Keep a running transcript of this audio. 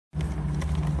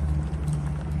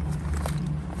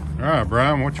All right,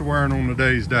 Brian, what you wearing on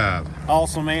today's dive?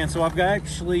 Awesome, man. So I've got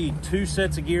actually 2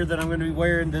 sets of gear that I'm going to be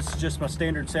wearing. This is just my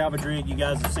standard salvage rig. You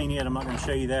guys have seen it. I'm not going to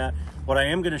show you that. What I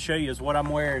am going to show you is what I'm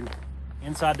wearing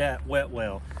inside that wet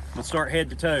well. I'm going to start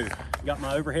head to toe. Got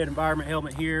my overhead environment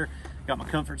helmet here. Got my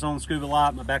Comfort Zone scuba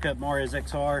light, my backup Marias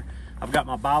XR. I've got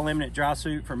my bi-laminate dry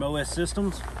suit from OS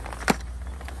Systems.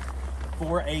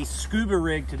 For a scuba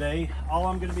rig today, all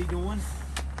I'm going to be doing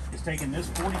is taking this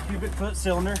 40 cubic foot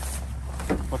cylinder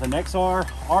with an XR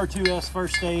R2S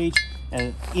first stage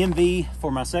and MV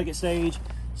for my second stage,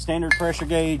 standard pressure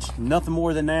gauge, nothing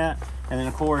more than that. And then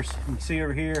of course, you can see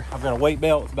over here, I've got a weight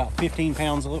belt with about 15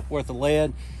 pounds worth of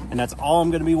lead, and that's all I'm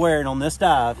going to be wearing on this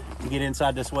dive to get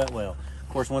inside this wet well. Of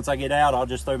course, once I get out, I'll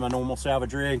just throw my normal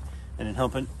salvage rig and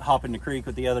then hop in the creek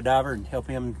with the other diver and help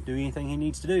him do anything he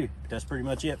needs to do. That's pretty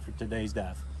much it for today's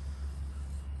dive.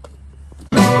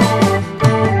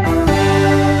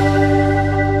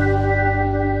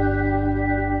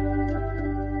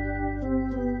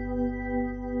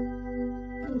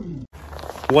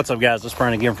 What's up, guys? It's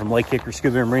Bryan again from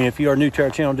LakeHickoryScuba and Marine. If you are new to our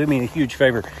channel, do me a huge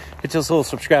favor. Hit this little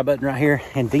subscribe button right here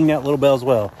and ding that little bell as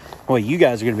well. Well, you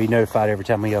guys are going to be notified every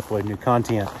time we upload new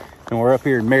content. And we're up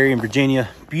here in Marion, Virginia.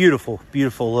 Beautiful,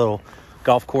 beautiful little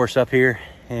golf course up here.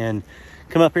 And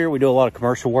come up here, we do a lot of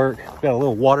commercial work. We've got a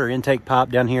little water intake pipe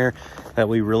down here that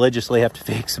we religiously have to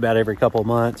fix about every couple of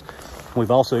months.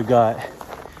 We've also got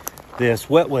this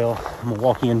wet well. I'm going to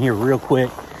walk in here real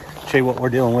quick, show you what we're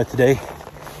dealing with today.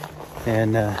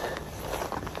 And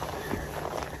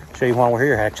show you why we're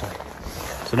here, actually.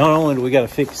 So not only do we got to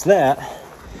fix that,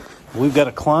 we've got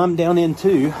to climb down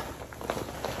into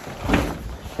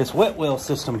this wet well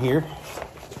system here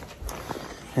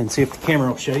and see if the camera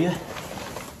will show you.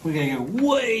 We got to go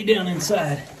way down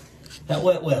inside that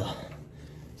wet well.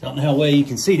 So I don't know how well you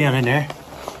can see down in there.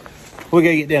 We got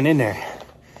to get down in there.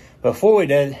 But before we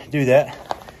do that,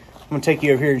 I'm going to take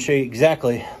you over here and show you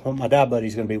exactly what my dive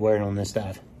buddy's going to be wearing on this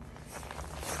dive.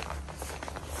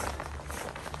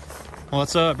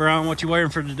 What's up, Bryan? What you wearing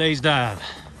for today's dive?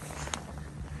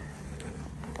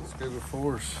 Scuba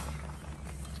Force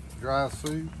dry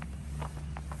suit,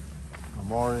 a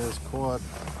Marias quad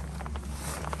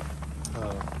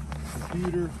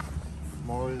computer,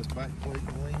 Marias backplate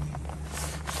and wing.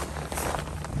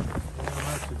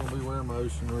 I'm actually going to be wearing my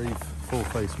Ocean Reef full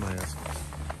face mask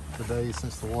today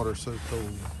since the water's so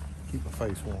cold. Keep my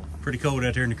face warm. Pretty cold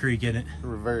out there in the creek, isn't it?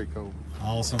 We're very cold.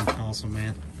 Awesome, awesome,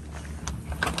 man.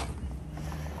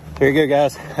 Very good,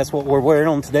 guys. That's what we're wearing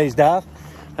on today's dive.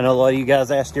 I know a lot of you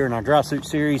guys asked during our dry suit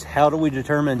series, how do we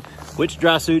determine which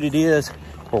dry suit it is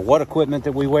or what equipment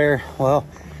that we wear? Well,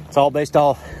 it's all based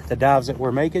off the dives that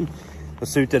we're making. The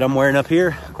suit that I'm wearing up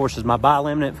here, of course, is my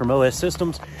bi-laminate from OS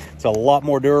Systems. It's a lot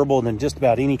more durable than just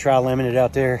about any tri-laminate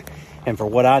out there. And for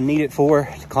what I need it for,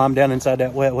 to climb down inside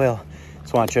that wet well,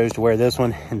 that's why I chose to wear this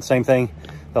one. And same thing,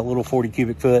 that little 40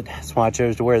 cubic foot, that's why I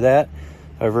chose to wear that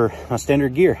over my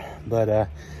standard gear. But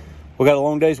we got a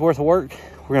long day's worth of work.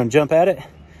 We're going to jump at it,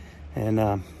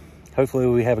 and hopefully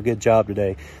we have a good job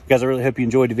today. Guys, I really hope you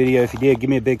enjoyed the video. If you did, give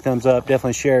me a big thumbs up.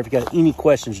 Definitely share. If you got any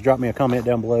questions, drop me a comment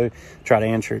down below. Try to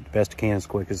answer it the best I can, as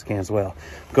quick as I can as well.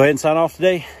 Go ahead and sign off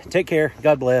today. Take care.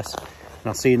 God bless, and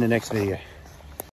I'll see you in the next video.